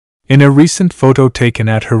In a recent photo taken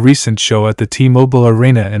at her recent show at the T-Mobile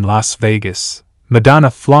Arena in Las Vegas, Madonna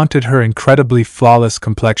flaunted her incredibly flawless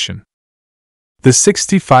complexion. The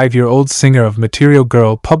 65-year-old singer of Material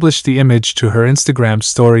Girl published the image to her Instagram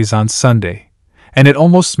stories on Sunday, and it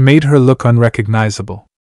almost made her look unrecognizable.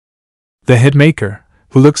 The hitmaker,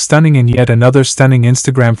 who looked stunning in yet another stunning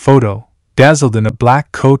Instagram photo, dazzled in a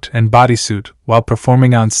black coat and bodysuit while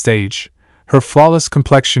performing on stage, her flawless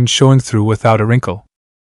complexion showing through without a wrinkle.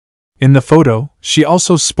 In the photo, she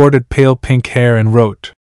also sported pale pink hair and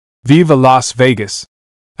wrote, "Viva Las Vegas,"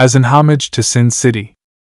 as an homage to Sin City.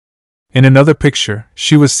 In another picture,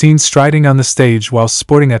 she was seen striding on the stage while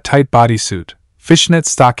sporting a tight bodysuit, fishnet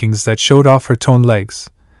stockings that showed off her toned legs,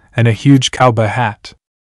 and a huge cowboy hat.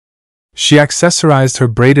 She accessorized her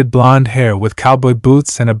braided blonde hair with cowboy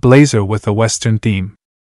boots and a blazer with a Western theme.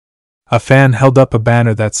 A fan held up a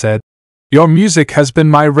banner that said, "Your music has been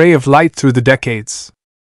my ray of light through the decades.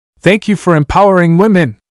 Thank you for empowering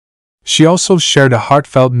women." She also shared a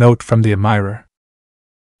heartfelt note from the admirer.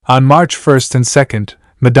 On March 1st and 2nd,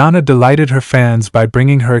 Madonna delighted her fans by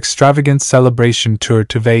bringing her extravagant celebration tour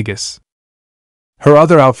to Vegas. Her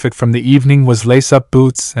other outfit from the evening was lace-up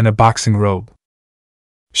boots and a boxing robe.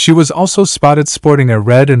 She was also spotted sporting a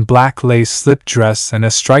red and black lace slip dress and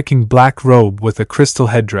a striking black robe with a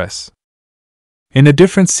crystal headdress. In a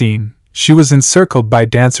different scene, she was encircled by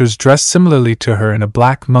dancers dressed similarly to her in a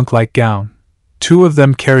black monk-like gown. Two of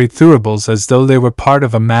them carried thuribles as though they were part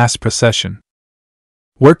of a mass procession.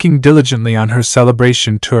 Working diligently on her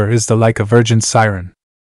celebration tour is the Like a Virgin siren.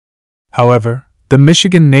 However, the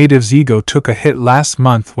Michigan native's ego took a hit last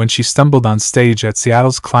month when she stumbled on stage at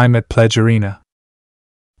Seattle's Climate Pledge Arena.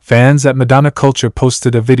 Fans at Madonna Culture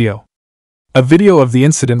posted a video. A video of the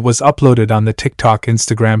incident was uploaded on the TikTok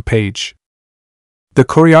Instagram page. The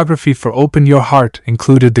choreography for Open Your Heart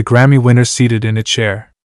included the Grammy winner seated in a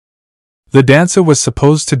chair. The dancer was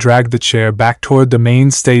supposed to drag the chair back toward the main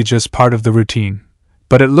stage as part of the routine,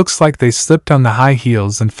 but it looks like they slipped on the high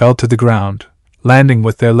heels and fell to the ground, landing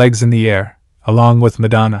with their legs in the air, along with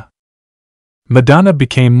Madonna. Madonna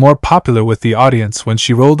became more popular with the audience when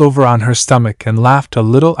she rolled over on her stomach and laughed a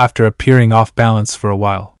little after appearing off balance for a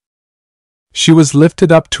while. She was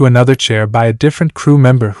lifted up to another chair by a different crew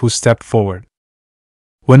member who stepped forward.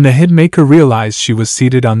 When the hitmaker realized she was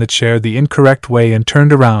seated on the chair the incorrect way and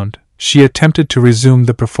turned around, she attempted to resume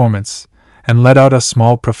the performance, and let out a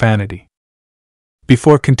small profanity.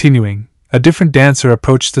 Before continuing, a different dancer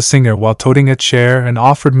approached the singer while toting a chair and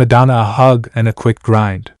offered Madonna a hug and a quick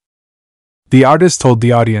grind. The artist told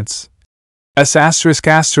the audience,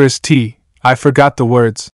 ***T, I forgot the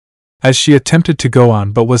words," as she attempted to go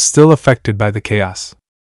on but was still affected by the chaos.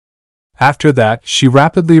 After that, she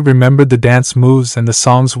rapidly remembered the dance moves and the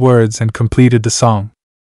song's words and completed the song.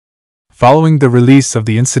 Following the release of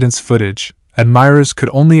the incident's footage, admirers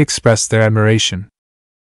could only express their admiration.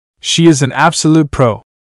 "She is an absolute pro.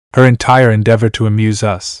 Her entire endeavor to amuse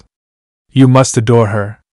us. You must adore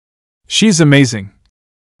her. She's amazing,"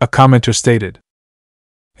 a commenter stated.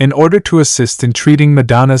 In order to assist in treating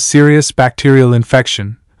Madonna's serious bacterial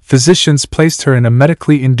infection, physicians placed her in a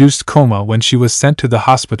medically induced coma when she was sent to the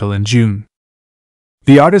hospital in June.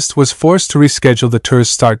 The artist was forced to reschedule the tour's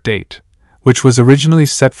start date, which was originally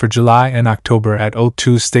set for July and October at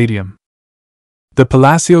O2 Stadium. The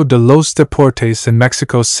Palacio de los Deportes in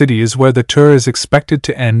Mexico City is where the tour is expected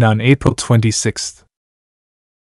to end on April 26.